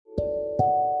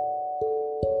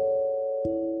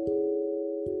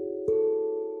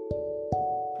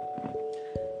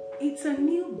It's a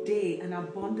new day and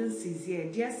abundance is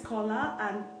here, dear scholar,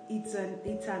 and it's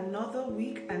another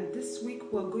week, and this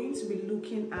week we're going to be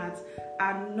looking at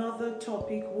another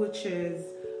topic, which is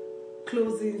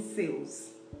closing sales.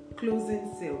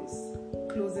 Closing sales.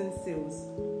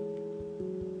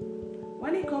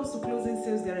 When it comes to closing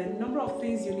sales, there are a number of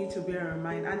things you need to bear in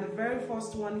mind, and the very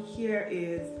first one here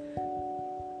is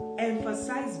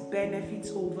emphasize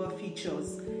benefits over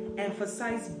features.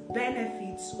 Emphasize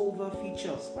benefits over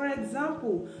features. For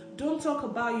example, don't talk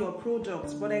about your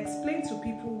product, but explain to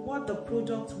people what the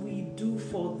product will do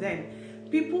for them.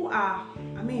 People are,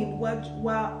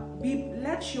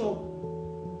 let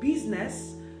your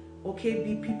business,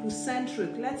 be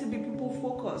people-centric. Let it be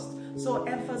people-focused. So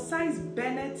emphasize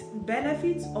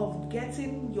benefits of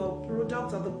getting your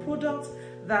product, or the product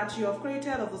that you have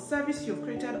created, or the service you've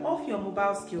created of your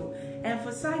mobile skill.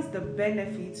 Emphasize the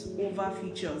benefits over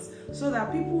features so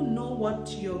that people know what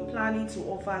you're planning to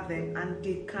offer them and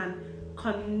they can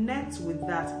connect with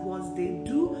that. Once they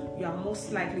do, you are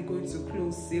most likely going to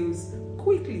close sales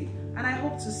quickly. And I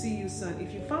hope to see you soon.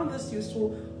 If you found this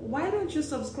useful, why don't you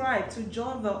subscribe to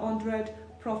join the 100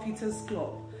 Profiters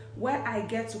Club, where I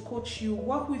get to coach you,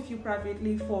 work with you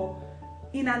privately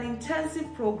in an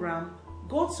intensive program.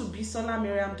 Go to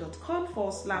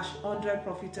bisolamiriam.com/100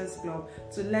 Profiters Club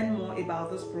to learn more about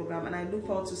this program, and I look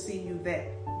forward to seeing you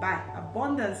there. Bye.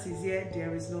 Abundance is here,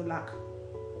 there is no lack.